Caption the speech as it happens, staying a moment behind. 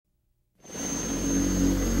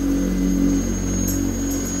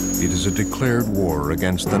It is a declared war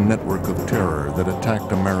against the network of terror that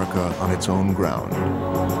attacked America on its own ground.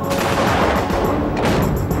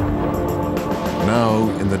 Now,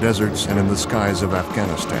 in the deserts and in the skies of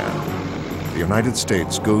Afghanistan, the United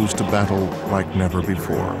States goes to battle like never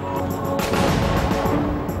before.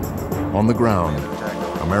 On the ground,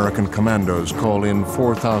 American commandos call in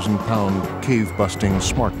 4,000-pound cave-busting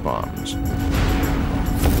smart bombs.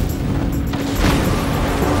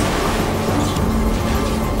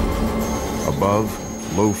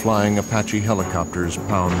 Above, low-flying Apache helicopters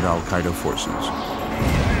pound Al-Qaeda forces.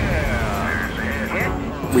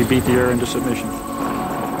 We beat the air into submission.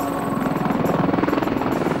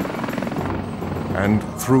 And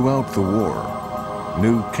throughout the war,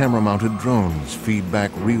 new camera-mounted drones feed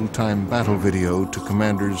back real-time battle video to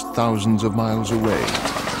commanders thousands of miles away,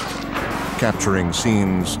 capturing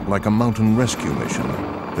scenes like a mountain rescue mission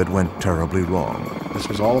that went terribly wrong. This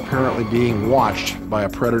was all apparently being watched by a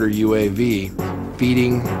Predator UAV,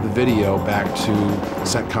 feeding the video back to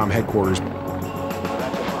CENTCOM headquarters.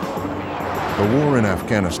 The war in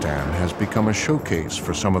Afghanistan has become a showcase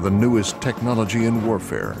for some of the newest technology in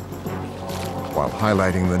warfare, while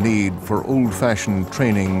highlighting the need for old-fashioned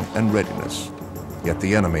training and readiness. Yet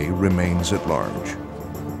the enemy remains at large.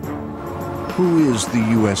 Who is the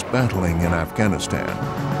U.S. battling in Afghanistan?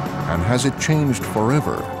 And has it changed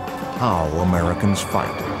forever how Americans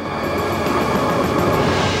fight?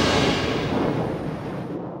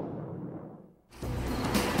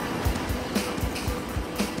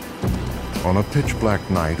 On a pitch-black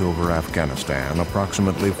night over Afghanistan,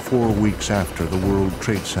 approximately 4 weeks after the World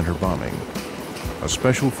Trade Center bombing, a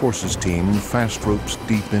Special Forces team fast ropes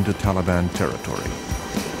deep into Taliban territory.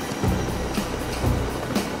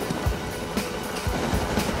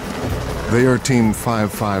 They are Team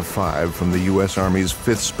 555 from the U.S. Army's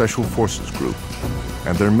 5th Special Forces Group,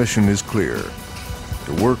 and their mission is clear: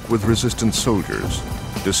 to work with resistance soldiers,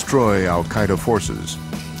 destroy Al-Qaeda forces,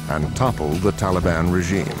 and topple the Taliban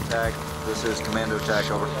regime. Tag. This is Commando Tag,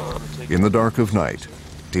 over. In the dark of night,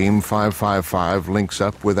 Team 555 links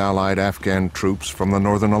up with allied Afghan troops from the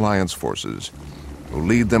Northern Alliance forces, who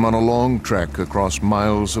lead them on a long trek across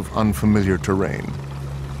miles of unfamiliar terrain.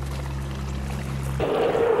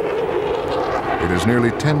 It is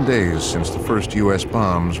nearly 10 days since the first U.S.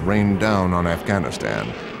 bombs rained down on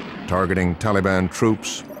Afghanistan, targeting Taliban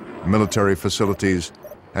troops, military facilities,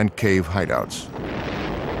 and cave hideouts.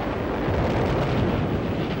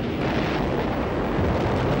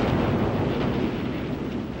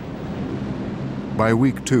 By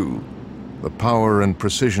week 2, the power and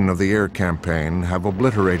precision of the air campaign have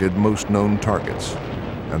obliterated most known targets,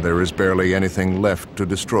 and there is barely anything left to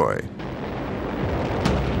destroy.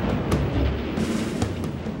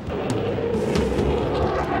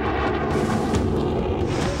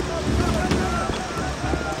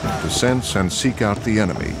 To sense and seek out the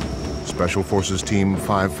enemy, Special Forces Team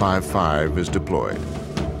 555 is deployed.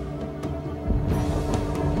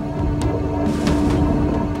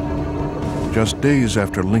 Just days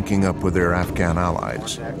after linking up with their Afghan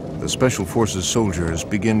allies, the Special Forces soldiers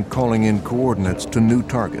begin calling in coordinates to new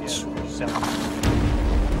targets.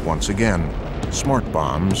 Once again, smart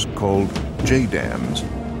bombs called JDAMs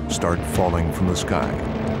start falling from the sky.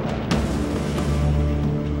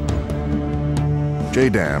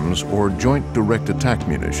 JDAMs, or Joint Direct Attack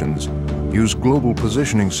Munitions, use global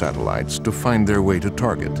positioning satellites to find their way to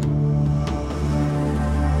target.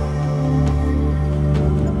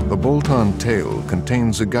 The bolt-on tail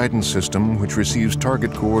contains a guidance system which receives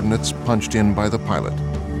target coordinates punched in by the pilot.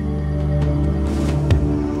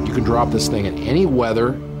 You can drop this thing in any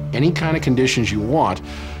weather, any kind of conditions you want,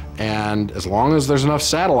 and as long as there's enough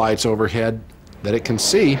satellites overhead that it can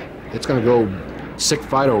see, it's going to go sick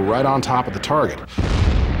Fido right on top of the target.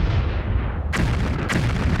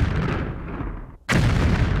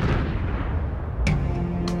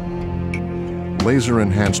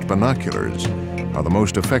 Laser-enhanced binoculars are the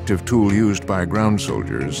most effective tool used by ground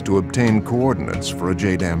soldiers to obtain coordinates for a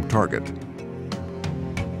JDAM target.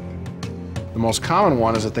 The most common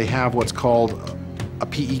one is that they have what's called a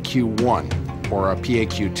PEQ-1 or a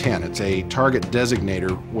PAQ-10. It's a target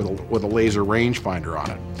designator with a laser rangefinder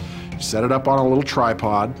on it. You set it up on a little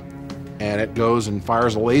tripod, and it goes and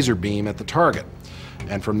fires a laser beam at the target.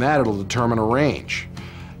 And from that, it'll determine a range.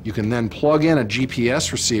 You can then plug in a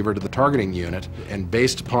GPS receiver to the targeting unit, and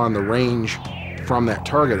based upon the range from that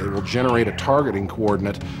target, it will generate a targeting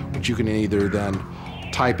coordinate, which you can either then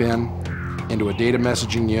type in into a data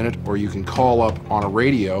messaging unit, or you can call up on a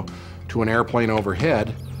radio to an airplane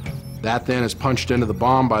overhead. That then is punched into the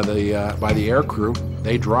bomb by the air crew.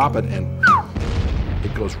 They drop it, and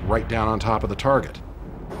it goes right down on top of the target.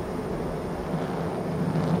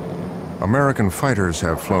 American fighters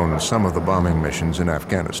have flown some of the bombing missions in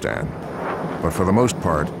Afghanistan, but for the most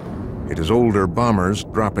part, it is older bombers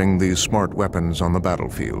dropping these smart weapons on the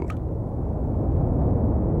battlefield.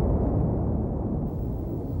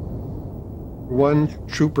 One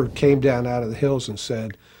trooper came down out of the hills and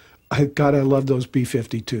said, God, I love those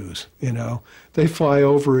B-52s, you know. They fly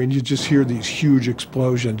over and you just hear these huge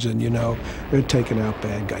explosions and, you know, they're taking out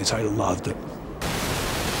bad guys. I loved it.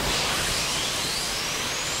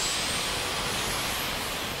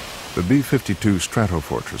 The B-52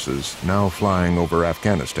 Stratofortresses, now flying over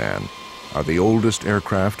Afghanistan, are the oldest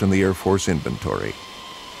aircraft in the Air Force inventory.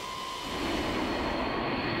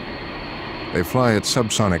 They fly at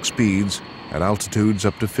subsonic speeds at altitudes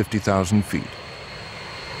up to 50,000 feet.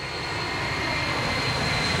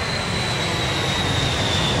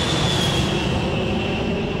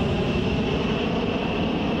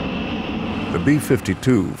 The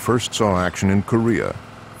B-52 first saw action in Korea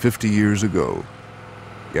 50 years ago.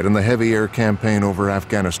 Yet in the heavy air campaign over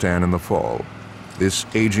Afghanistan in the fall, this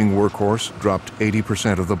aging workhorse dropped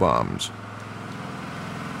 80% of the bombs.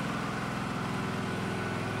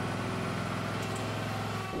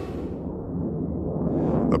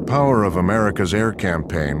 The power of America's air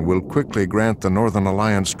campaign will quickly grant the Northern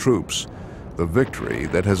Alliance troops the victory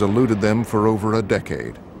that has eluded them for over a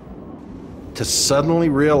decade. To suddenly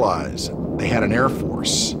realize they had an Air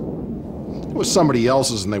Force. It was somebody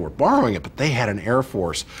else's and they were borrowing it, but they had an Air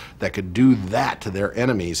Force that could do that to their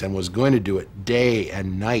enemies and was going to do it day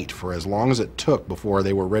and night for as long as it took before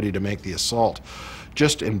they were ready to make the assault.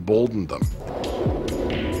 Just emboldened them.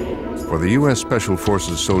 For the U.S. Special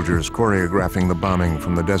Forces soldiers choreographing the bombing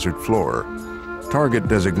from the desert floor, target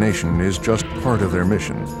designation is just part of their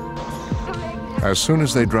mission. As soon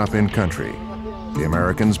as they drop in country, the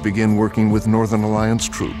Americans begin working with Northern Alliance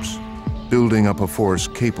troops, building up a force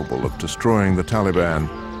capable of destroying the Taliban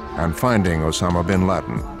and finding Osama bin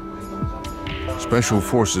Laden. Special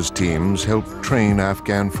Forces teams help train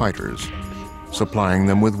Afghan fighters, supplying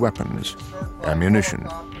them with weapons, ammunition,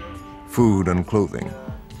 food and clothing.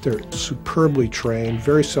 They're superbly trained,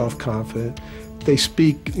 very self-confident. They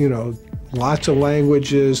speak, you know, lots of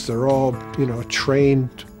languages. They're all, you know,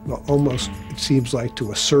 trained almost, it seems like,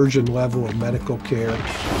 to a surgeon level of medical care.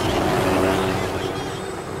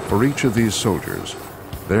 For each of these soldiers,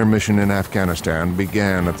 their mission in Afghanistan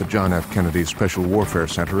began at the John F. Kennedy Special Warfare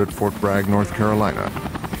Center at Fort Bragg, North Carolina.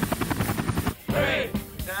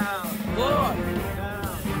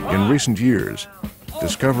 In recent years,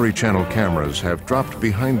 Discovery Channel cameras have dropped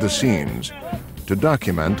behind the scenes to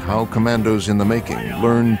document how commandos in the making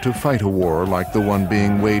learned to fight a war like the one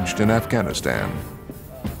being waged in Afghanistan.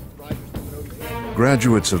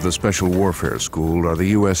 Graduates of the Special Warfare School are the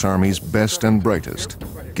U.S. Army's best and brightest,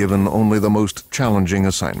 given only the most challenging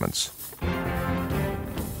assignments.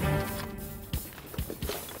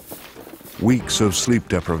 Weeks of sleep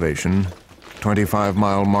deprivation,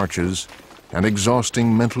 25-mile marches, and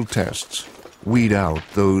exhausting mental tests weed out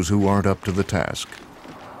those who aren't up to the task.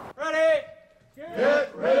 Ready!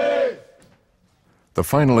 Get ready! The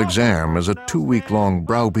final exam is a 2-week-long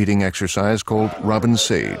browbeating exercise called Robin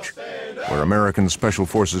Sage, where American Special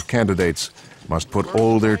Forces candidates must put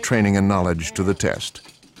all their training and knowledge to the test.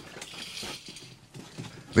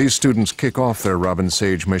 These students kick off their Robin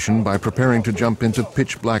Sage mission by preparing to jump into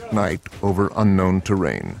pitch-black night over unknown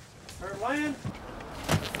terrain. Land.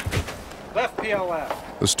 Left PLF.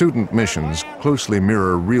 The student missions closely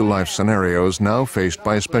mirror real-life scenarios now faced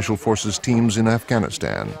by Special Forces teams in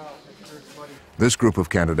Afghanistan. This group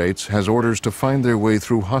of candidates has orders to find their way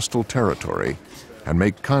through hostile territory and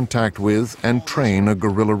make contact with and train a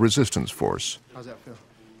guerrilla resistance force. How's that feel?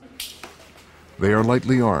 They are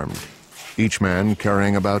lightly armed, each man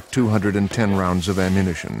carrying about 210 rounds of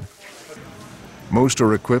ammunition. Most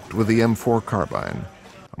are equipped with the M4 carbine,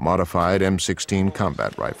 a modified M16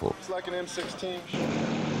 combat rifle. It's like an M16.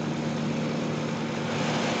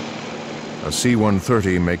 A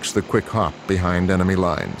C-130 makes the quick hop behind enemy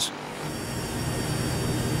lines.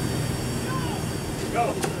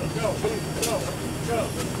 Go, go, go, go,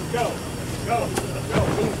 go, go,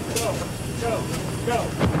 go, go, go.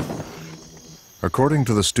 According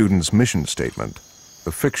to the students' mission statement,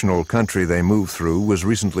 the fictional country they move through was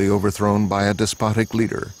recently overthrown by a despotic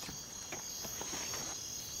leader.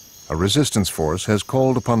 A resistance force has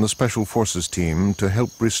called upon the Special Forces team to help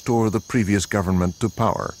restore the previous government to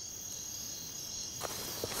power.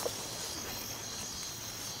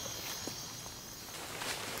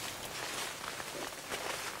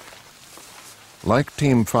 Like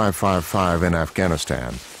Team 555 in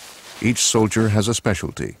Afghanistan, each soldier has a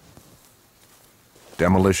specialty.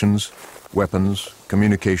 Demolitions, weapons,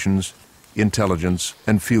 communications, intelligence,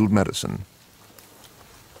 and field medicine.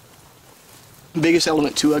 The biggest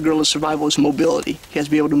element to a guerrilla survival is mobility. He has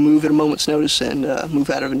to be able to move at a moment's notice and move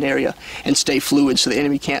out of an area and stay fluid so the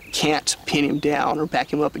enemy can't pin him down or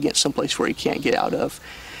back him up against someplace where he can't get out of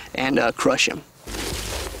and crush him.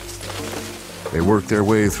 They work their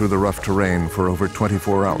way through the rough terrain for over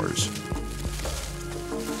 24 hours.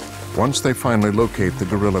 Once they finally locate the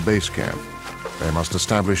guerrilla base camp, they must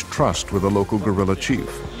establish trust with the local guerrilla chief.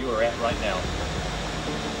 You are at right now.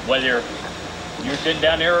 Whether you're sitting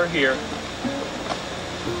down there or here,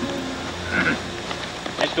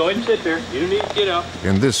 just go ahead and sit there. You don't need to get up.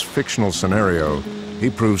 In this fictional scenario, he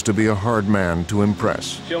proves to be a hard man to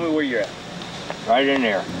impress. Show me where you're at. Right in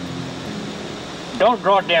there. Don't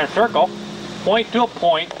draw a damn circle. Point to a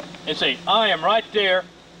point and say, I am right there,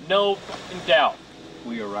 no fucking doubt.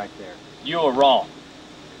 We are right there. You are wrong.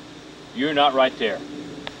 You're not right there.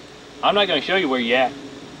 I'm not going to show you where you're at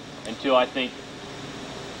until I think,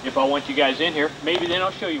 if I want you guys in here, maybe then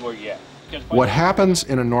I'll show you where you're at. What happens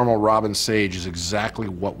in a normal Robin Sage is exactly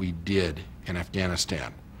what we did in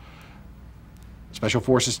Afghanistan. Special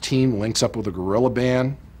Forces team links up with a guerrilla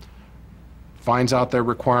band, finds out their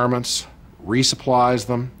requirements, resupplies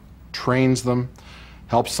them, trains them,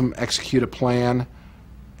 helps them execute a plan,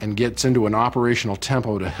 and gets into an operational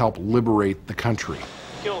tempo to help liberate the country.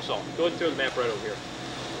 Kill us all. Go ahead and throw the map right over here.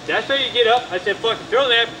 That's how you get up. I said, fucking throw the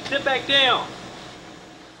map, sit back down.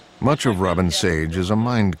 Much of Robin Sage is a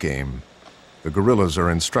mind game. The guerrillas are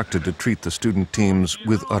instructed to treat the student teams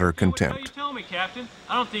with utter contempt. What are you telling me, Captain?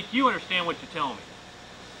 I don't think you understand what you're telling me.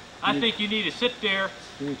 I think you need to sit there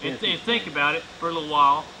and think about it for a little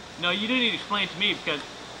while. No, you do need to explain to me because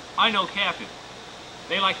I know Captain.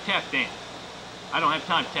 They like to tap dance. I don't have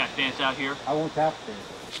time to tap dance out here. I won't tap dance.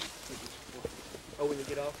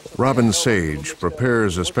 Robin Sage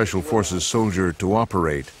prepares a Special Forces soldier to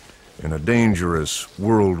operate in a dangerous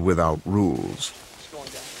world without rules.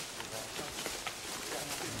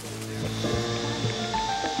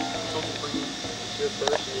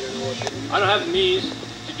 I don't have the means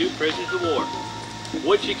to do prisoners of war.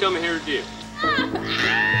 What's she coming here to do?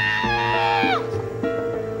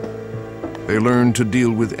 They learn to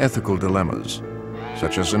deal with ethical dilemmas,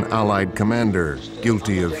 such as an Allied commander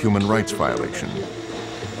guilty of human rights violation.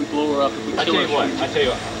 We blow her up if we kill her. I tell you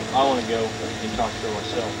what, I want to go and talk to her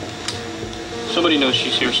myself. Somebody knows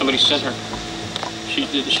she's here. Somebody sent her. She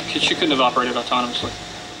couldn't have operated autonomously.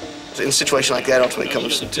 In a situation like that, ultimately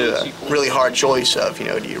comes to a really hard choice of, do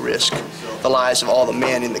you risk the lives of all the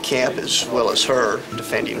men in the camp as well as her,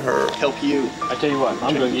 defending her, help you? I tell you what,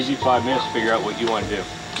 I'm going to give you 5 minutes to figure out what you want to do.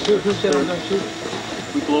 Who said I'm going to shoot?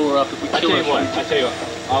 We blow her up if we kill her. I tell you what,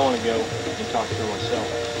 I want to go and talk to her myself.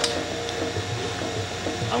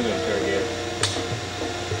 I'm going to interrogate her.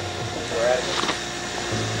 We're at it.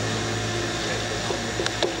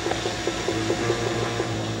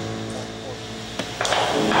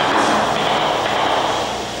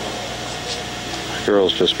 The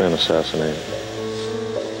girl's just been assassinated.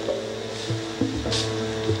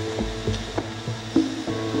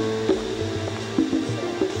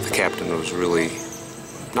 The captain was really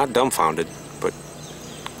not dumbfounded, but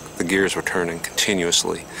the gears were turning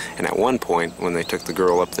continuously. And at one point, when they took the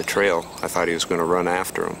girl up the trail, I thought he was going to run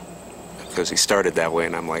after him because he started that way,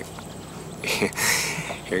 and I'm like,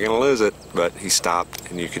 you're going to lose it. But he stopped,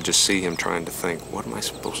 and you could just see him trying to think, what am I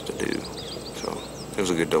supposed to do? So it was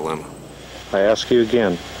a good dilemma. I ask you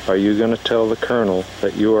again, are you going to tell the colonel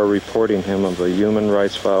that you are reporting him of a human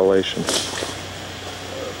rights violation?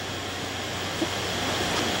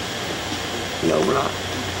 No, we're not.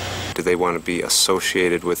 Do they want to be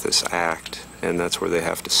associated with this act? And that's where they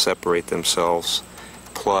have to separate themselves.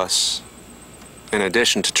 Plus, in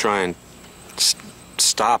addition to try and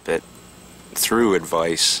stop it through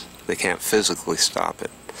advice, they can't physically stop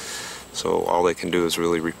it. So all they can do is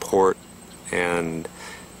really report and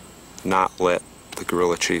not let the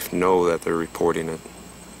guerrilla chief know that they're reporting it.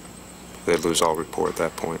 They'd lose all report at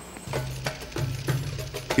that point.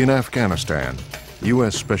 In Afghanistan,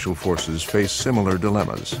 U.S. Special Forces face similar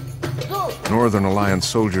dilemmas. Northern Alliance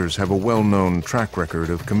soldiers have a well-known track record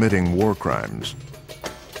of committing war crimes.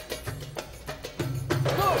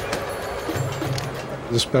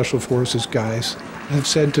 The Special Forces guys have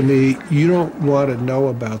said to me, you don't want to know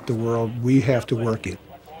about the world, we have to work it.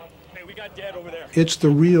 It's the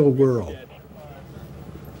real world.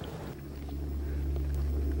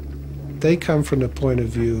 They come from the point of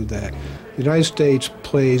view that the United States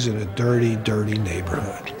plays in a dirty, dirty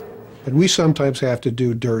neighborhood. And we sometimes have to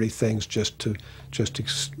do dirty things just to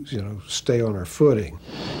stay on our footing.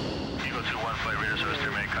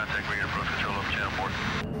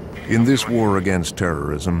 In this war against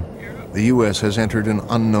terrorism, the U.S. has entered an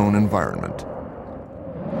unknown environment,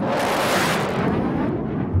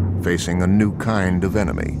 facing a new kind of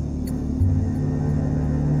enemy.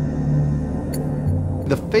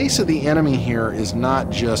 The face of the enemy here is not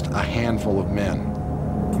just a handful of men,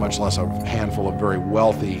 much less a handful of very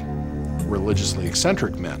wealthy, religiously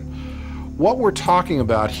eccentric men. What we're talking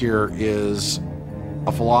about here is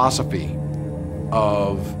a philosophy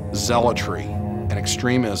of zealotry and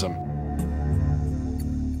extremism.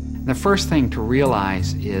 The first thing to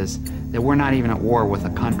realize is that we're not even at war with a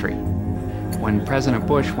country. When President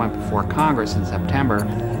Bush went before Congress in September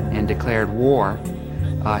and declared war,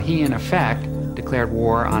 he in effect declared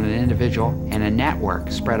war on an individual and a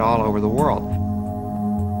network spread all over the world.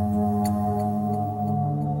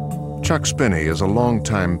 Chuck Spinney is a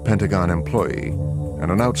longtime Pentagon employee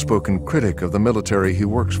and an outspoken critic of the military he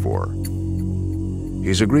works for.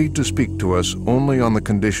 He's agreed to speak to us only on the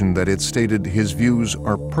condition that it's stated his views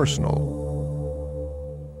are personal.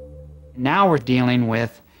 Now we're dealing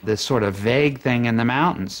with this sort of vague thing in the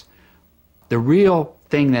mountains. The real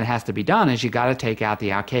thing that has to be done is you got to take out the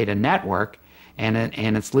Al-Qaeda network and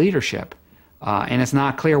its leadership. And it's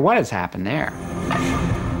not clear what has happened there.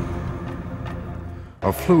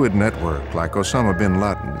 A fluid network like Osama bin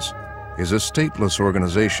Laden's is a stateless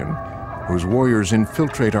organization whose warriors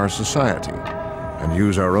infiltrate our society and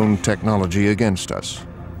use our own technology against us.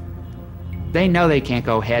 They know they can't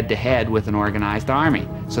go head-to-head with an organized army,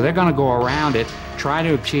 so they're going to go around it, try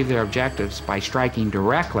to achieve their objectives by striking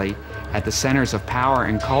directly at the centers of power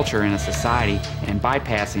and culture in a society and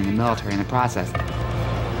bypassing the military in the process.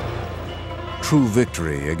 True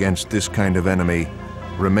victory against this kind of enemy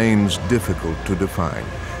remains difficult to define.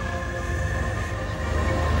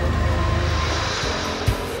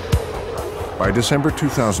 By December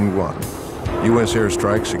 2001, U.S.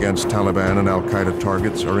 airstrikes against Taliban and Al-Qaeda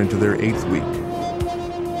targets are into their 8th week.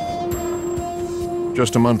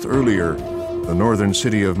 Just a month earlier, the northern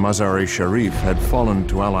city of Mazar-e-Sharif had fallen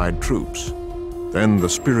to Allied troops. Then the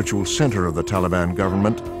spiritual center of the Taliban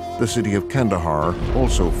government, the city of Kandahar,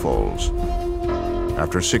 also falls.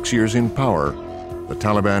 After 6 years in power, the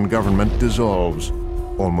Taliban government dissolves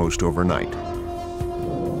almost overnight.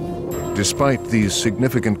 Despite these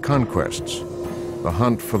significant conquests, the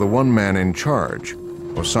hunt for the one man in charge,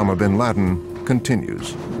 Osama bin Laden,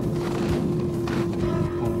 continues.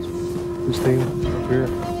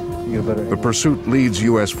 The pursuit leads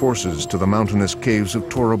U.S. forces to the mountainous caves of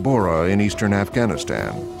Tora Bora in eastern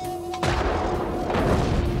Afghanistan.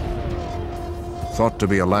 Thought to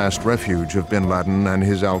be a last refuge of bin Laden and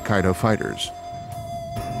his Al-Qaeda fighters.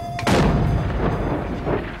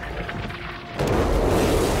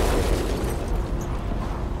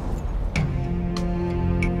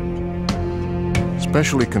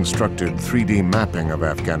 Specially constructed 3D mapping of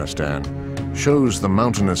Afghanistan shows the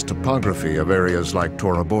mountainous topography of areas like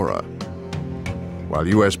Tora Bora. While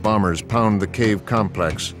U.S. bombers pound the cave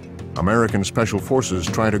complex, American special forces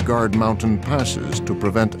try to guard mountain passes to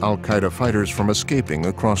prevent Al-Qaeda fighters from escaping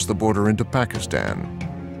across the border into Pakistan.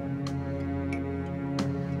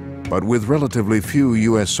 But with relatively few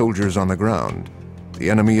U.S. soldiers on the ground, the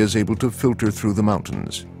enemy is able to filter through the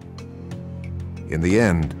mountains. In the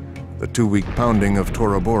end, the 2-week pounding of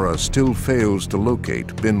Tora Bora still fails to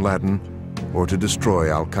locate bin Laden or to destroy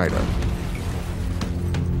Al-Qaeda.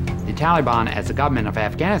 The Taliban, as a government of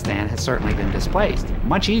Afghanistan, has certainly been displaced,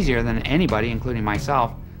 much easier than anybody, including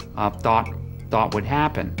myself, thought would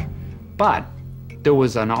happen. But there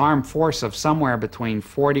was an armed force of somewhere between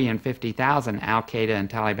 40 and 50,000 Al-Qaeda and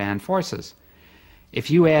Taliban forces. If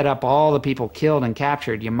you add up all the people killed and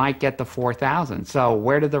captured, you might get to 4,000. So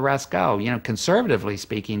where did the rest go? You know, conservatively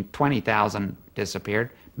speaking, 20,000 disappeared,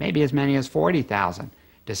 maybe as many as 40,000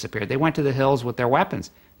 disappeared. They went to the hills with their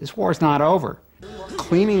weapons. This war's not over.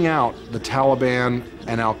 Cleaning out the Taliban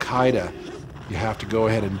and Al-Qaeda, you have to go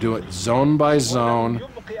ahead and do it zone by zone,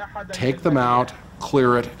 take them out,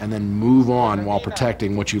 clear it, and then move on while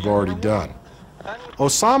protecting what you've already done.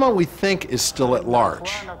 Osama, we think, is still at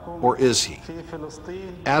large, or is he?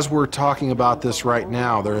 As we're talking about this right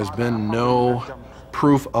now, there has been no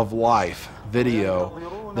proof of life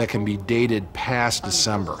video that can be dated past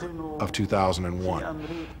December of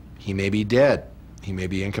 2001. He may be dead. He may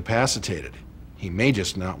be incapacitated. He may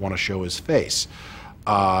just not want to show his face.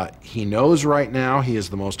 He knows right now he is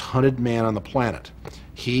the most hunted man on the planet.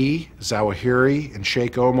 He, Zawahiri, and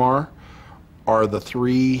Sheikh Omar are the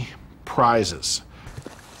 3 prizes.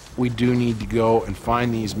 We do need to go and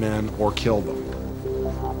find these men or kill them.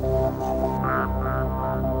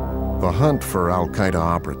 The hunt for Al-Qaeda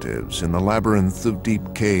operatives in the labyrinth of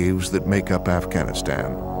deep caves that make up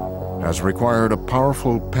Afghanistan has required a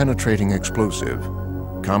powerful penetrating explosive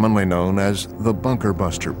commonly known as the bunker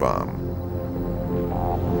buster bomb.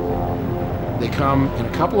 They come in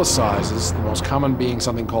a couple of sizes, the most common being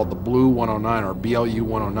something called the Blue 109 or BLU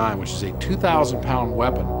 109, which is a 2,000-pound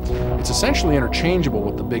weapon. It's essentially interchangeable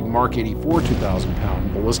with the big Mark 84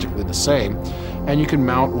 2,000-pound, ballistically the same, and you can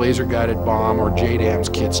mount laser-guided bomb or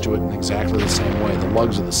JDAMS kits to it in exactly the same way. The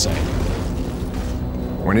lugs are the same.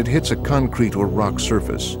 When it hits a concrete or rock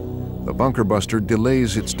surface, the bunker buster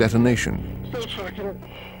delays its detonation.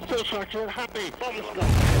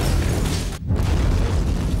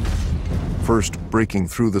 First breaking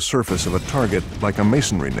through the surface of a target like a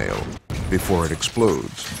masonry nail before it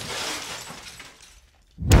explodes.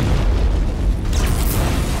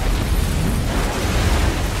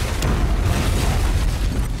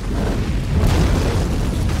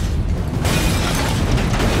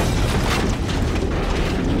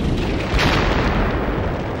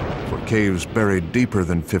 For caves buried deeper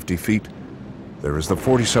than 50 feet, there is the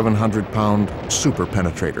 4,700-pound super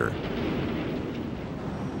penetrator.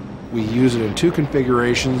 We use it in two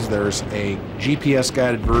configurations. There's a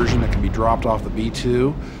GPS-guided version that can be dropped off the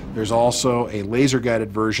B-2. There's also a laser-guided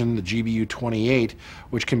version, the GBU-28,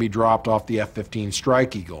 which can be dropped off the F-15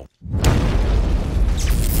 Strike Eagle.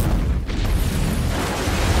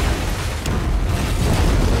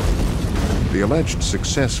 The alleged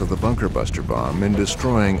success of the bunker buster bomb in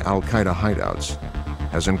destroying Al-Qaeda hideouts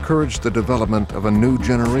has encouraged the development of a new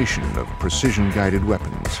generation of precision-guided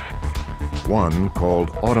weapons. One, called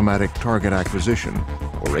Automatic Target Acquisition,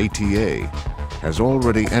 or ATA, has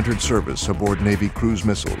already entered service aboard Navy cruise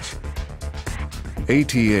missiles.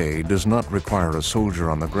 ATA does not require a soldier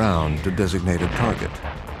on the ground to designate a target.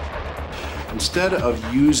 Instead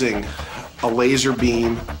of using a laser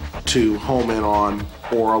beam to home in on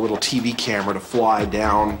or a little TV camera to fly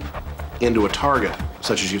down into a target,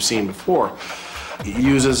 such as you've seen before, it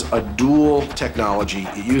uses a dual technology.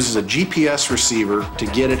 It uses a GPS receiver to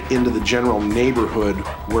get it into the general neighborhood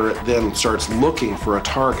where it then starts looking for a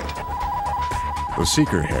target. The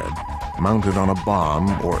seeker head, mounted on a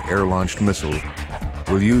bomb or air-launched missile,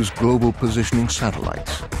 will use global positioning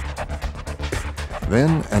satellites.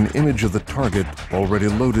 Then an image of the target already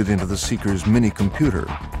loaded into the seeker's mini-computer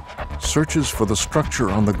searches for the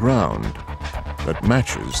structure on the ground that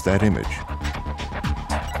matches that image.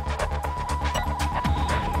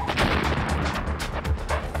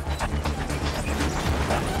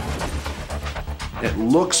 It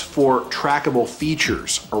looks for trackable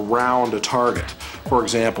features around a target. For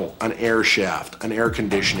example, an air shaft, an air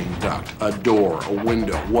conditioning duct, a door, a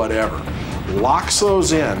window, whatever. Locks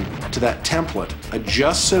those in to that template,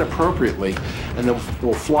 adjusts it appropriately, and then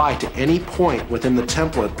will fly to any point within the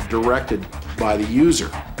template directed by the user.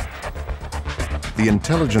 The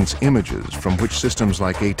intelligence images from which systems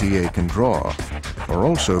like ATA can draw are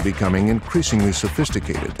also becoming increasingly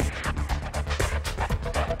sophisticated.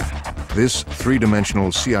 This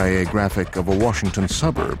three-dimensional CIA graphic of a Washington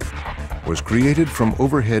suburb was created from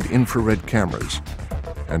overhead infrared cameras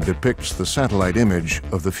and depicts the satellite image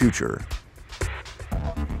of the future.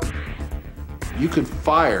 You could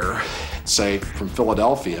fire, say, from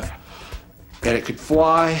Philadelphia, and it could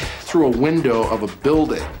fly through a window of a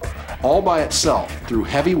building all by itself through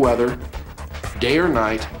heavy weather, day or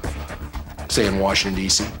night, say in Washington,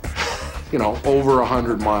 D.C., you know, over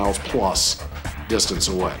 100 miles plus distance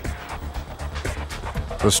away.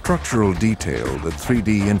 The structural detail that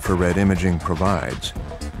 3D infrared imaging provides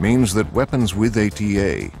means that weapons with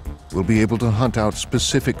ATA will be able to hunt out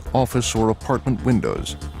specific office or apartment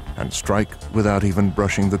windows and strike without even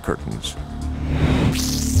brushing the curtains.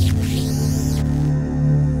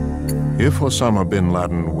 If Osama bin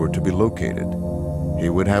Laden were to be located, he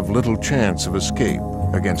would have little chance of escape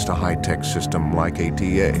against a high-tech system like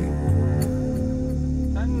ATA.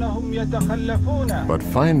 But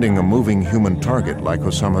finding a moving human target like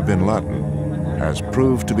Osama bin Laden has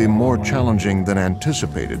proved to be more challenging than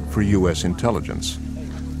anticipated for U.S. intelligence.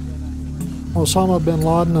 Osama bin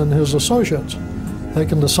Laden and his associates, they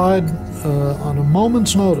can decide on a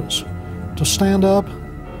moment's notice to stand up,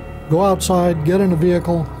 go outside, get in a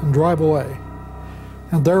vehicle, and drive away,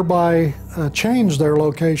 and thereby change their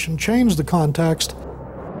location, change the context.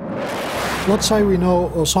 Let's say we know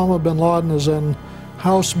Osama bin Laden is in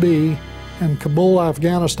House B in Kabul,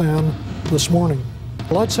 Afghanistan this morning.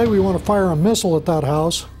 Let's say we want to fire a missile at that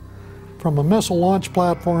house from a missile launch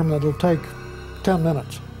platform that'll take 10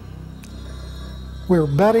 minutes. We're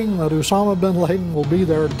betting that Osama bin Laden will be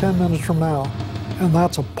there 10 minutes from now, and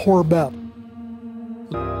that's a poor bet.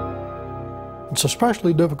 It's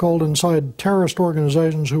especially difficult inside terrorist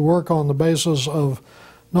organizations who work on the basis of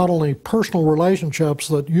not only personal relationships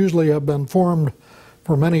that usually have been formed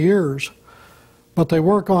for many years, but they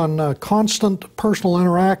work on constant personal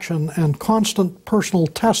interaction and constant personal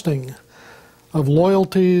testing of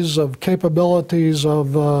loyalties, of capabilities,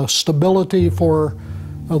 of stability for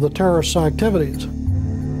the terrorist activities.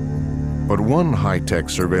 But one high-tech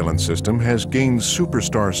surveillance system has gained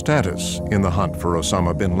superstar status in the hunt for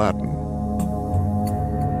Osama bin Laden.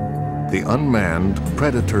 The unmanned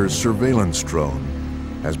Predator surveillance drone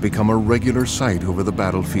has become a regular sight over the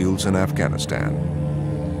battlefields in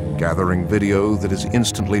Afghanistan, gathering video that is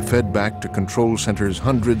instantly fed back to control centers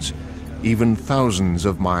hundreds, even thousands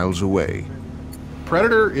of miles away.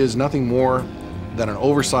 Predator is nothing more than an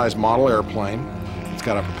oversized model airplane. It's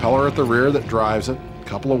got a propeller at the rear that drives it, a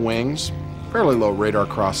couple of wings, fairly low radar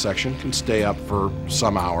cross-section, can stay up for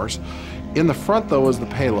some hours. In the front, though, is the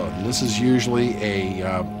payload. And this is usually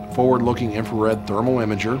a forward-looking infrared thermal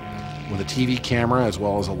imager with a TV camera as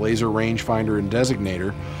well as a laser rangefinder and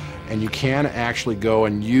designator. And you can actually go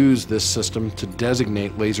and use this system to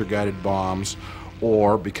designate laser-guided bombs,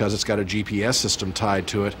 or because it's got a GPS system tied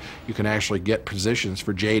to it, you can actually get positions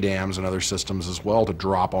for JDAMs and other systems as well to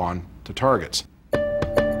drop on to targets.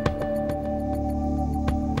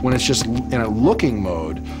 When it's just in a looking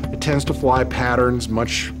mode, it tends to fly patterns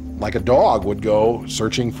much like a dog would go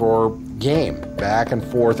searching for game, back and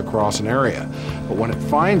forth across an area. But when it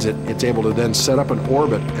finds it, it's able to then set up an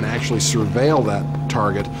orbit and actually surveil that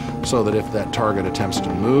target so that if that target attempts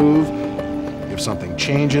to move, if something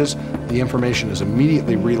changes, the information is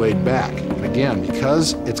immediately relayed back. And again,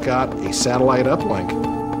 because it's got a satellite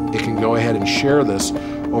uplink, it can go ahead and share this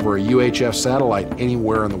over a UHF satellite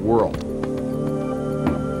anywhere in the world.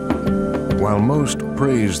 While most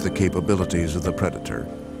praise the capabilities of the Predator,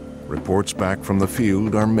 reports back from the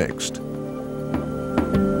field are mixed.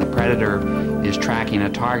 The Predator is tracking a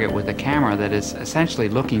target with a camera that is essentially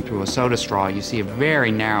looking through a soda straw. You see a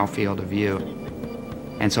very narrow field of view.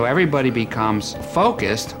 And so everybody becomes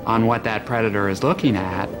focused on what that Predator is looking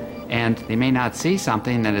at, and they may not see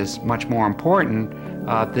something that is much more important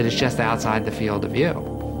that is just outside the field of view.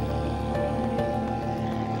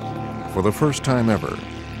 For the first time ever,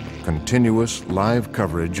 continuous live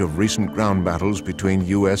coverage of recent ground battles between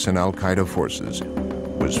U.S. and Al-Qaeda forces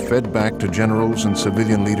was fed back to generals and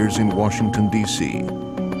civilian leaders in Washington, D.C.,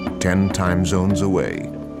 10 time zones away.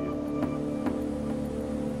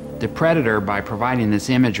 The Predator, by providing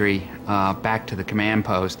this imagery back to the command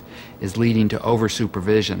post, is leading to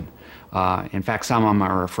over-supervision. In fact, some of them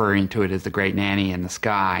are referring to it as the great nanny in the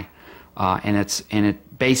sky. And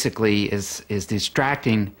it basically is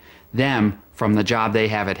distracting them from the job they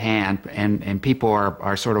have at hand, and people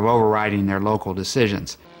are sort of overriding their local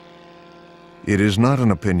decisions. It is not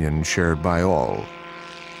an opinion shared by all.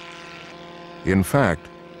 In fact,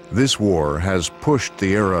 this war has pushed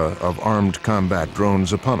the era of armed combat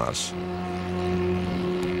drones upon us.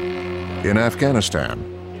 In Afghanistan,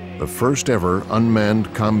 the first ever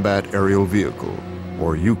unmanned combat aerial vehicle,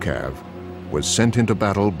 or UCAV, was sent into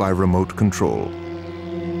battle by remote control.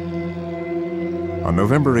 On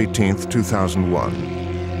November 18,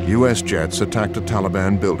 2001, U.S. jets attacked a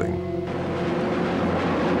Taliban building.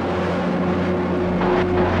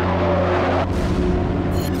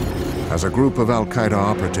 As a group of Al-Qaeda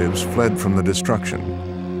operatives fled from the destruction,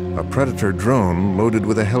 a Predator drone loaded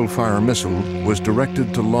with a Hellfire missile was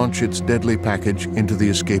directed to launch its deadly package into the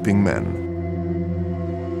escaping men.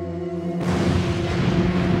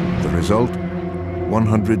 The result?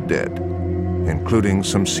 100 dead, including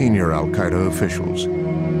some senior Al-Qaeda officials.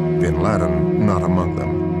 Bin Laden not among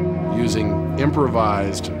them. Using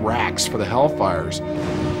improvised racks for the Hellfires,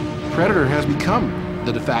 Predator has become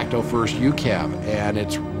the de facto first UCAV, and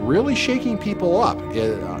it's really shaking people up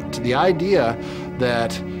to the idea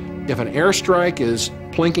that if an airstrike is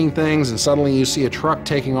plinking things and suddenly you see a truck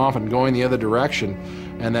taking off and going the other direction,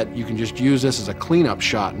 and that you can just use this as a cleanup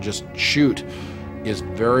shot and just shoot, is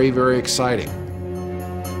very, very exciting.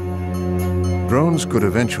 Drones could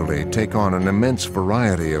eventually take on an immense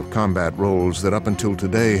variety of combat roles that up until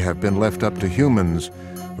today have been left up to humans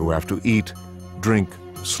who have to eat, drink,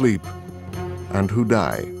 sleep, and who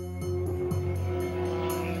die.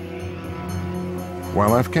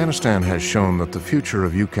 While Afghanistan has shown that the future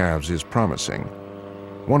of UCAVs is promising,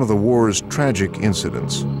 one of the war's tragic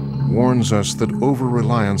incidents warns us that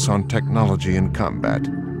over-reliance on technology in combat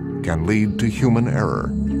can lead to human error.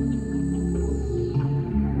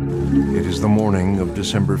 It is the morning of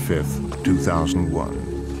December 5th,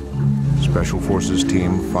 2001. Special Forces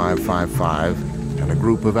Team 555 and a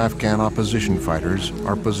group of Afghan opposition fighters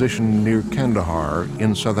are positioned near Kandahar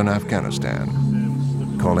in southern Afghanistan,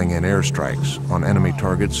 calling in airstrikes on enemy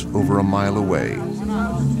targets over a mile away.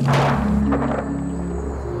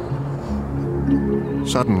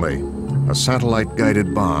 Suddenly, A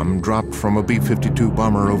satellite-guided bomb dropped from a B-52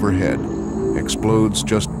 bomber overhead explodes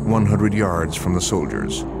just 100 yards from the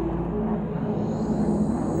soldiers.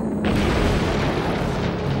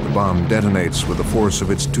 The bomb detonates with the force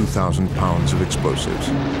of its 2,000 pounds of explosives.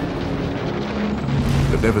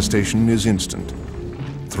 The devastation is instant.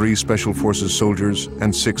 3 Special Forces soldiers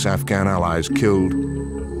and 6 Afghan allies killed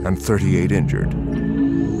and 38 injured.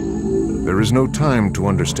 There is no time to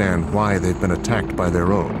understand why they've been attacked by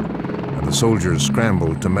their own, and the soldiers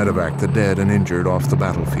scrambled to medevac the dead and injured off the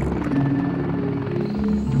battlefield.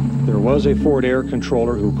 There was a forward air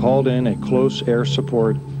controller who called in a close air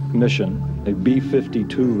support mission. A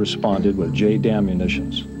B-52 responded with JDAM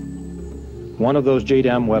munitions. One of those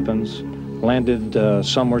JDAM weapons landed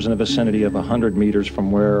somewhere in the vicinity of 100 meters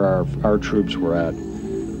from where our troops were at.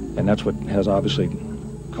 And that's what has obviously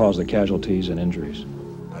caused the casualties and injuries.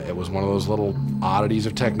 It was one of those little oddities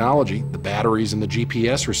of technology. The batteries in the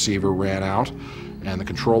GPS receiver ran out, and the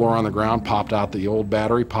controller on the ground popped out the old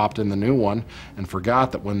battery, popped in the new one, and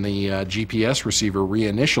forgot that when the GPS receiver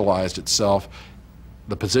reinitialized itself,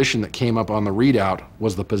 the position that came up on the readout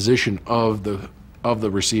was the position of the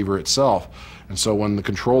receiver itself. And so when the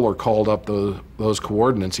controller called up those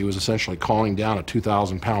coordinates, he was essentially calling down a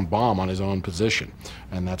 2,000-pound bomb on his own position.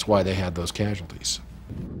 And that's why they had those casualties.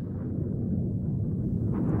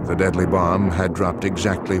 The deadly bomb had dropped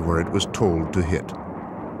exactly where it was told to hit.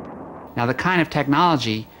 Now, the kind of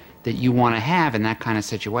technology that you want to have in that kind of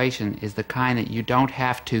situation is the kind that you don't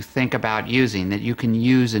have to think about using, that you can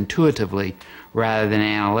use intuitively rather than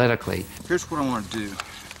analytically. Here's what I want to do.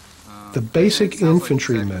 The basic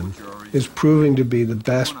infantryman is proving to be the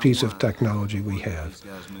best piece of technology we have.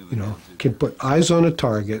 You know, can put eyes on a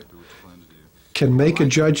target, can make a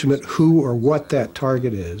judgment who or what that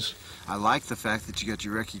target is. I like the fact that you got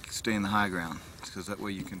your recce stay in the high ground, because that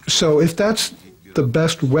way you can... So if that's the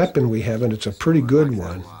best weapon we have, and it's a pretty good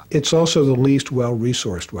one, it's also the least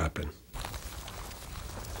well-resourced weapon.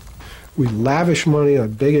 We lavish money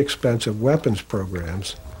on big, expensive weapons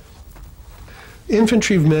programs.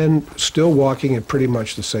 Infantrymen still walking in pretty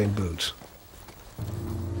much the same boots.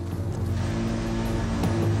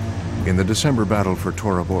 In the December battle for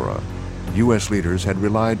Tora Bora, U.S. leaders had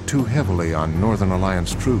relied too heavily on Northern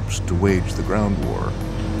Alliance troops to wage the ground war.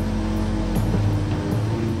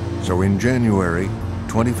 So in January,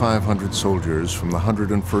 2,500 soldiers from the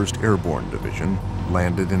 101st Airborne Division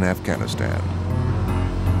landed in Afghanistan.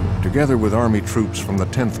 Together with Army troops from the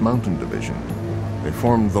 10th Mountain Division, they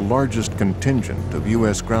formed the largest contingent of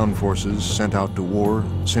U.S. ground forces sent out to war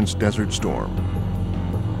since Desert Storm.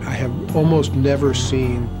 I have almost never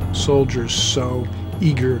seen soldiers so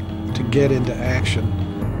eager to get into action,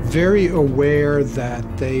 very aware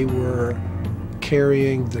that they were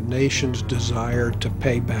carrying the nation's desire to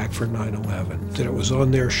pay back for 9/11, that it was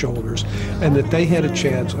on their shoulders, and that they had a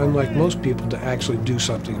chance, unlike most people, to actually do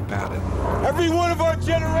something about it. Every one of our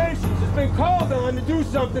generations has been called on to do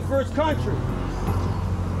something for its country.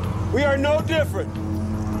 We are no different.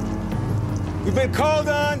 We've been called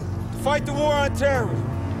on to fight the war on terrorism.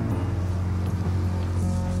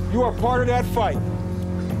 You are part of that fight.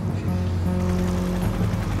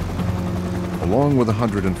 Along with the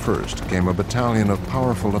 101st came a battalion of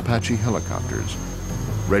powerful Apache helicopters,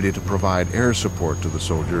 ready to provide air support to the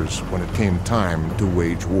soldiers when it came time to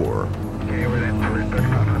wage war. Okay, we're then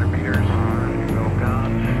about 100 meters. Go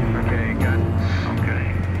guns. Okay, good.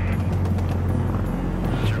 Okay.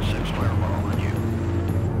 06 fireball on you.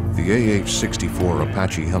 The AH-64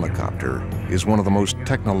 Apache helicopter is one of the most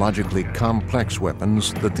technologically complex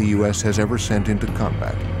weapons that the U.S. has ever sent into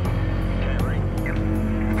combat.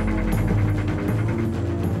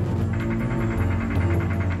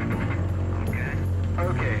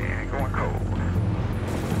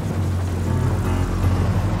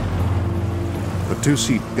 The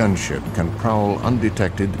two-seat gunship can prowl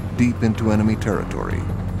undetected deep into enemy territory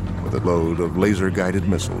with a load of laser-guided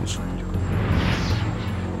missiles.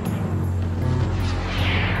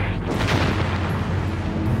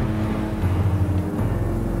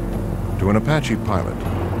 To an Apache pilot,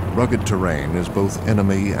 rugged terrain is both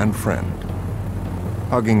enemy and friend.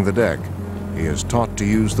 Hugging the deck, he is taught to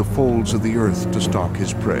use the folds of the earth to stalk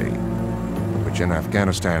his prey, which in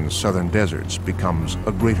Afghanistan's southern deserts becomes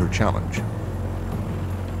a greater challenge.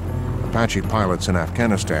 Apache pilots in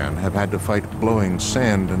Afghanistan have had to fight blowing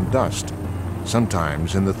sand and dust,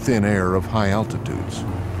 sometimes in the thin air of high altitudes.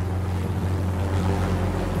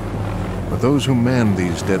 But those who man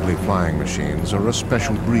these deadly flying machines are a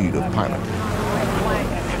special breed of pilot.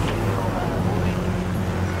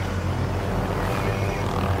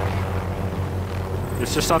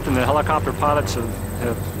 It's just something that helicopter pilots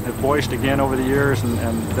have have voiced again over the years,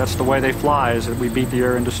 and that's the way they fly, is that we beat the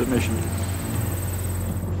air into submission.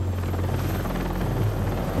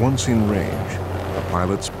 Once in range, the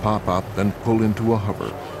pilots pop up and pull into a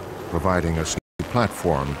hover, providing a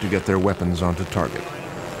platform to get their weapons onto target.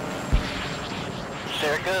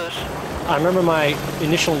 There it goes. I remember my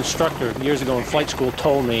initial instructor years ago in flight school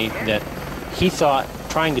told me that he thought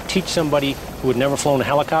trying to teach somebody who had never flown a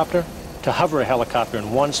helicopter to hover a helicopter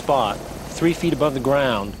in one spot, 3 feet above the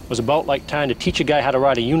ground, was about like trying to teach a guy how to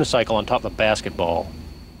ride a unicycle on top of a basketball.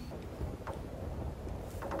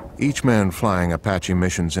 Each man flying Apache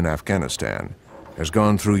missions in Afghanistan has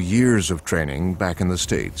gone through years of training back in the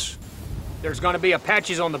States. There's going to be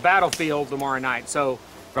Apaches on the battlefield tomorrow night, so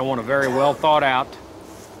I want a very well thought out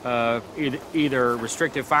either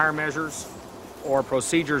restrictive fire measures or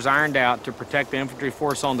procedures ironed out to protect the infantry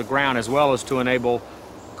force on the ground, as well as to enable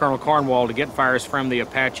Colonel Cornwall to get fires from the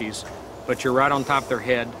Apaches. But you're right on top of their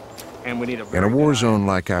head, and we need a In a war zone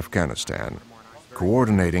like Afghanistan,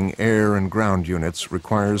 coordinating air and ground units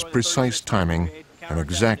requires precise timing and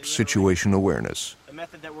exact situation awareness.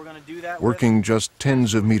 Working just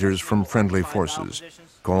tens of meters from friendly forces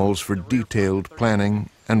calls for detailed planning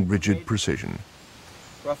and rigid precision.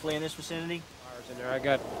 Roughly in this vicinity? I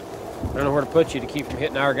don't know where to put you to keep from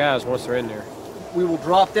hitting our guys once they're in there. We will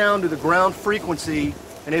drop down to the ground frequency,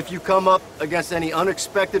 and if you come up against any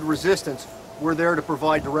unexpected resistance, we're there to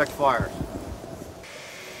provide direct fires.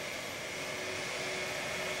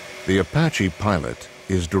 The Apache pilot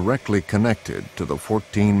is directly connected to the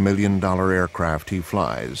 $14 million aircraft he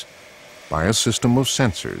flies by a system of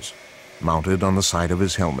sensors mounted on the side of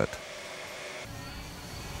his helmet.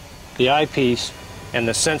 The eyepiece and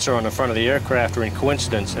the sensor on the front of the aircraft are in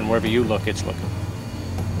coincidence, and wherever you look, it's looking.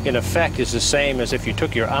 In effect, it's the same as if you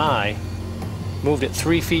took your eye, moved it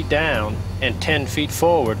 3 feet down and 10 feet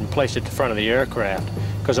forward and placed it at the front of the aircraft,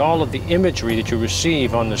 because all of the imagery that you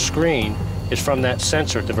receive on the screen is from that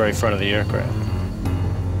sensor at the very front of the aircraft.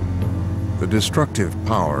 The destructive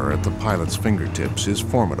power at the pilot's fingertips is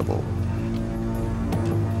formidable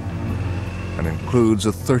and includes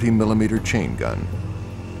a 30-millimeter chain gun,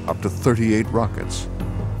 up to 38 rockets,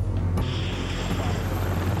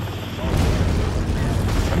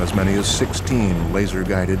 and as many as 16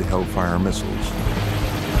 laser-guided Hellfire missiles.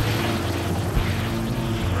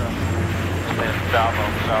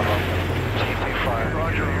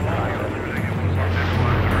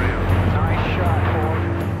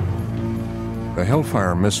 The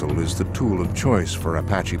Hellfire missile is the tool of choice for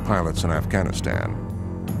Apache pilots in Afghanistan.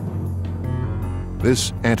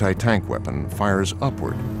 This anti-tank weapon fires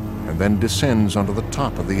upward and then descends onto the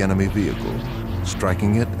top of the enemy vehicle,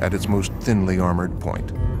 striking it at its most thinly armored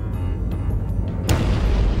point.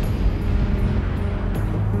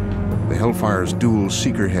 The Hellfire's dual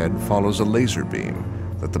seeker head follows a laser beam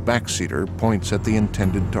that the backseater points at the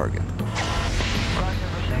intended target.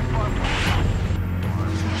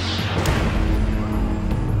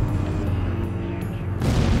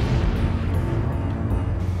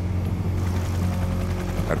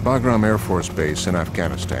 At Bagram Air Force Base in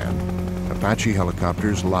Afghanistan, Apache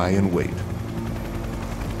helicopters lie in wait.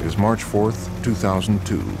 It is March 4th,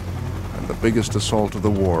 2002, and the biggest assault of the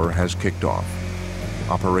war has kicked off,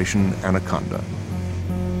 Operation Anaconda.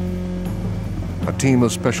 A team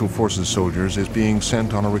of Special Forces soldiers is being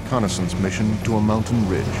sent on a reconnaissance mission to a mountain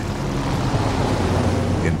ridge.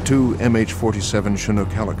 In 2 MH-47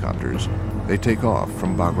 Chinook helicopters, they take off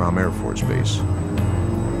from Bagram Air Force Base.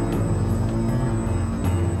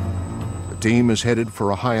 The team is headed for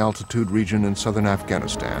a high-altitude region in southern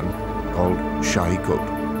Afghanistan called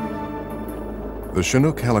Shahi-Kot. The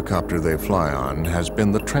Chinook helicopter they fly on has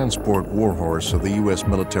been the transport warhorse of the U.S.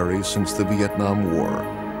 military since the Vietnam War.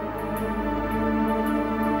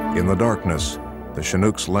 In the darkness, the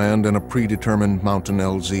Chinooks land in a predetermined mountain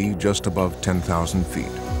LZ just above 10,000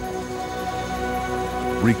 feet.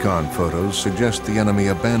 Recon photos suggest the enemy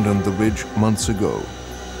abandoned the ridge months ago.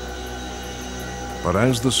 But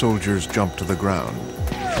as the soldiers jump to the ground,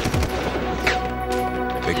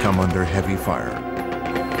 they come under heavy fire.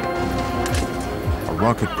 A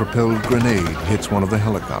rocket-propelled grenade hits one of the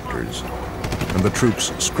helicopters, and the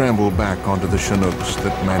troops scramble back onto the Chinooks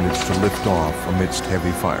that manage to lift off amidst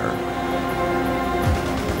heavy fire.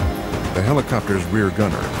 The helicopter's rear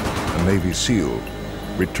gunner, a Navy SEAL,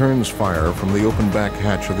 returns fire from the open back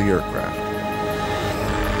hatch of the aircraft.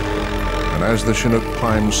 And as the Chinook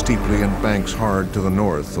climbs steeply and banks hard to the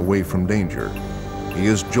north away from danger, he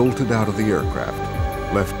is jolted out of the aircraft,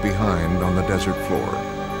 left behind on the desert floor.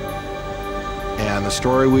 And the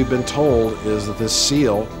story we've been told is that this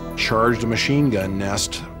SEAL charged a machine gun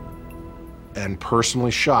nest and personally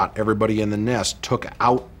shot everybody in the nest, took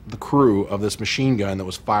out the crew of this machine gun that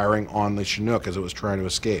was firing on the Chinook as it was trying to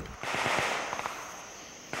escape.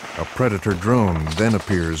 A Predator drone then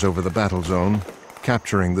appears over the battle zone,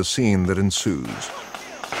 capturing the scene that ensues.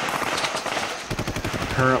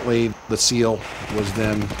 Apparently, the SEAL was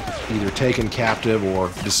then either taken captive or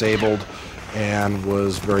disabled and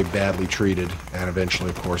was very badly treated and eventually,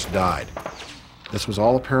 of course, died. This was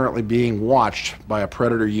all apparently being watched by a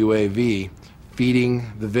Predator UAV,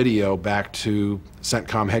 feeding the video back to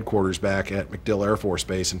CENTCOM headquarters back at MacDill Air Force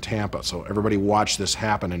Base in Tampa. So everybody watched this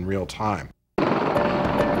happen in real time.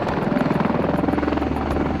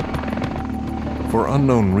 For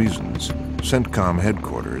unknown reasons, CENTCOM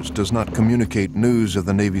headquarters does not communicate news of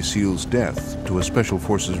the Navy SEAL's death to a Special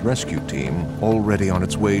Forces rescue team already on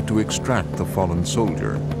its way to extract the fallen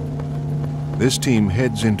soldier. This team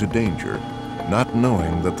heads into danger, not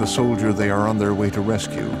knowing that the soldier they are on their way to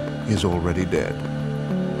rescue is already dead.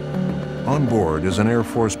 On board is an Air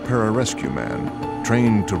Force pararescue man,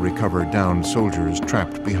 trained to recover downed soldiers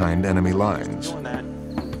trapped behind enemy lines.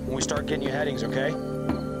 When we start getting you headings, okay?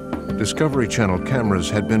 Discovery Channel cameras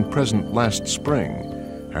had been present last spring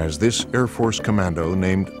as this Air Force commando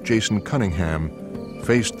named Jason Cunningham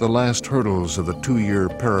faced the last hurdles of the 2-year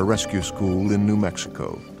pararescue school in New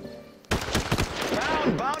Mexico.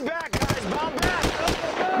 Bound back, guys, bound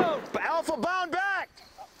back! Alpha, bound back!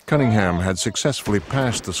 Cunningham had successfully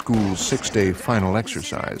passed the school's 6-day final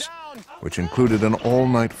exercise, which included an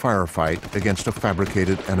all-night firefight against a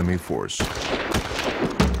fabricated enemy force.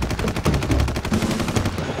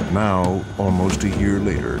 Now, almost a year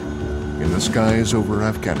later, in the skies over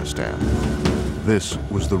Afghanistan, this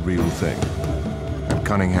was the real thing, and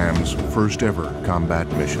Cunningham's first ever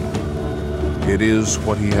combat mission. It is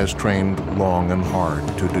what he has trained long and hard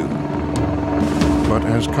to do. But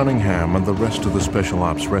as Cunningham and the rest of the Special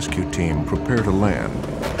Ops rescue team prepare to land,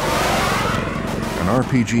 an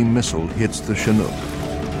RPG missile hits the Chinook.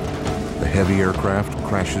 The heavy aircraft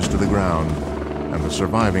crashes to the ground, and the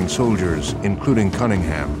surviving soldiers, including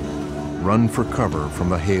Cunningham, run for cover from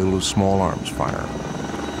the hail of small arms fire.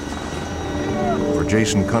 For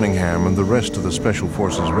Jason Cunningham and the rest of the Special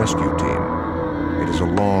Forces rescue team, it is a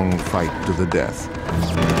long fight to the death.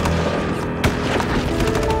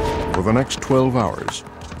 For the next 12 hours,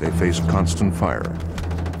 they face constant fire.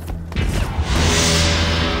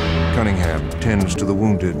 Cunningham tends to the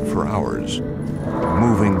wounded for hours,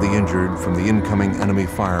 moving the injured from the incoming enemy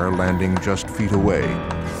fire landing just feet away,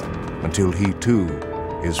 until he too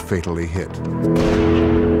is fatally hit.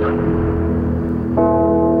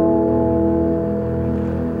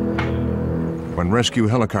 When rescue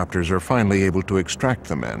helicopters are finally able to extract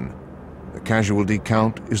the men, the casualty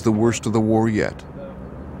count is the worst of the war yet.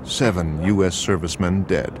 7 U.S. servicemen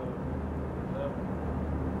dead.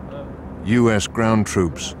 U.S. ground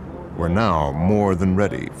troops were now more than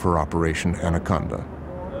ready for Operation Anaconda.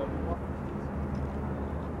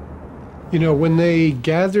 You know, when they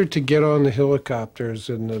gathered to get on the helicopters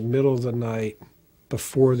in the middle of the night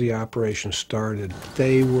before the operation started,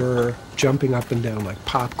 they were jumping up and down like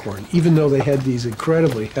popcorn. Even though they had these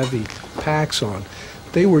incredibly heavy packs on,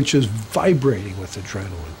 they were just vibrating with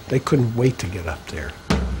adrenaline. They couldn't wait to get up there.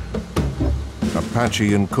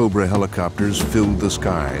 Apache and Cobra helicopters filled the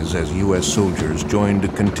skies as U.S. soldiers joined a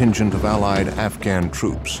contingent of allied Afghan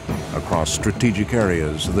troops across strategic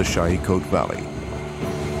areas of the Shahikot Valley.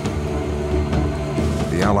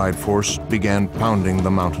 The Allied force began pounding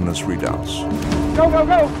the mountainous redoubts. Go, go,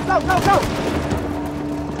 go! Go, go, go!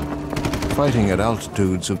 Fighting at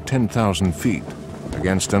altitudes of 10,000 feet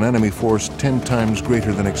against an enemy force 10 times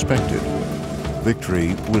greater than expected,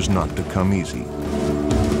 victory was not to come easy.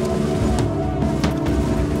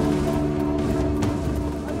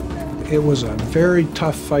 It was a very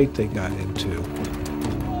tough fight they got into.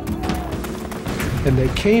 And they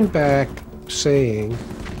came back saying,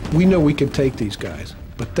 we know we can take these guys,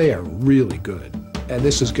 but they are really good. And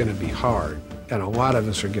this is going to be hard, and a lot of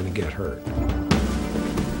us are going to get hurt.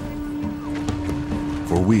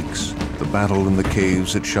 For weeks, the battle in the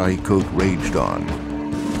caves at Shahikot raged on.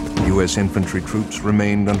 U.S. infantry troops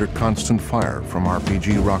remained under constant fire from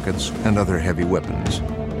RPG rockets and other heavy weapons,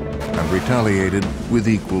 and retaliated with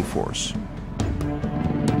equal force.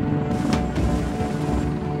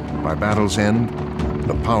 By battle's end,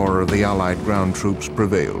 the power of the Allied ground troops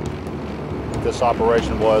prevailed. This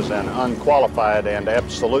operation was an unqualified and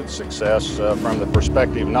absolute success from the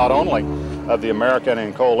perspective not only of the American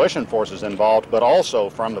and coalition forces involved, but also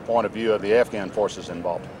from the point of view of the Afghan forces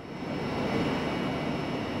involved.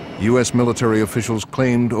 U.S. military officials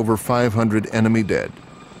claimed over 500 enemy dead,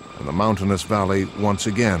 and the mountainous valley once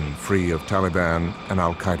again free of Taliban and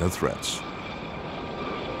Al-Qaeda threats.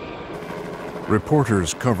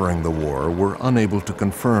 Reporters covering the war were unable to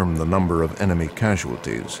confirm the number of enemy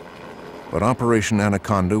casualties, but Operation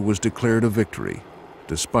Anaconda was declared a victory,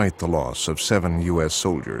 despite the loss of 7 U.S.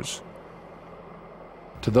 soldiers.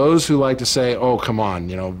 To those who like to say, oh, come on,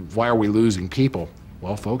 you know, why are we losing people?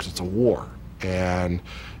 Well, folks, it's a war, and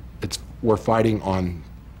we're fighting on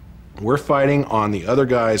the other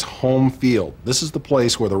guy's home field. This is the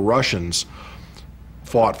place where the Russians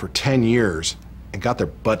fought for 10 years and got their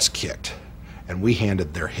butts kicked, and we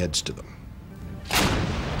handed their heads to them.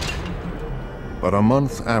 But a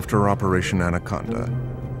month after Operation Anaconda,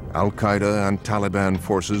 Al-Qaeda and Taliban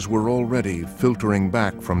forces were already filtering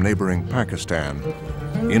back from neighboring Pakistan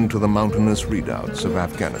into the mountainous redoubts of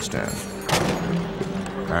Afghanistan.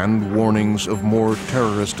 And warnings of more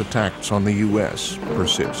terrorist attacks on the U.S.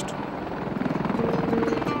 persist.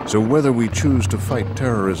 So whether we choose to fight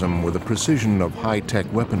terrorism with the precision of high-tech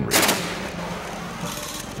weaponry,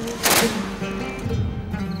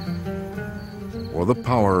 or the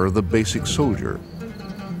power of the basic soldier,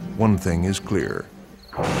 one thing is clear.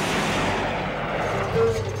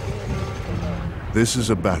 This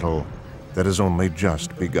is a battle that has only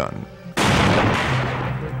just begun.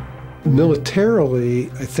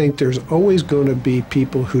 Militarily, I think there's always going to be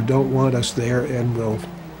people who don't want us there and will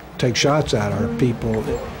take shots at our people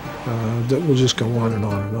that will just go on and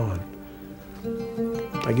on and on.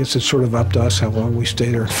 I guess it's sort of up to us how long we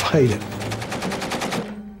stay there and fight it.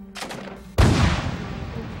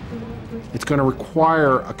 It's going to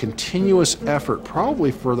require a continuous effort,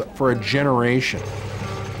 probably for a generation.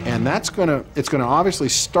 And it's going to obviously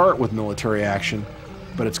start with military action,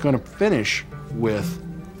 but it's going to finish with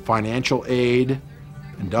financial aid,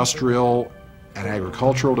 industrial and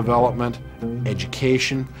agricultural development,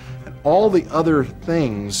 education, and all the other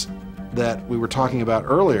things that we were talking about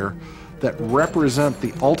earlier that represent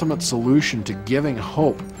the ultimate solution to giving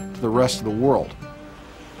hope to the rest of the world.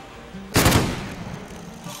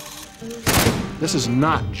 This is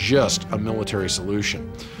not just a military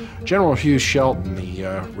solution. General Hugh Shelton,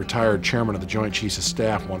 the retired chairman of the Joint Chiefs of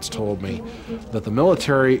Staff, once told me that the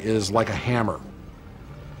military is like a hammer.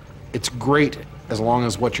 It's great as long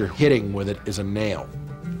as what you're hitting with it is a nail.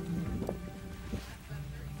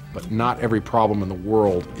 But not every problem in the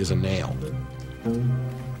world is a nail.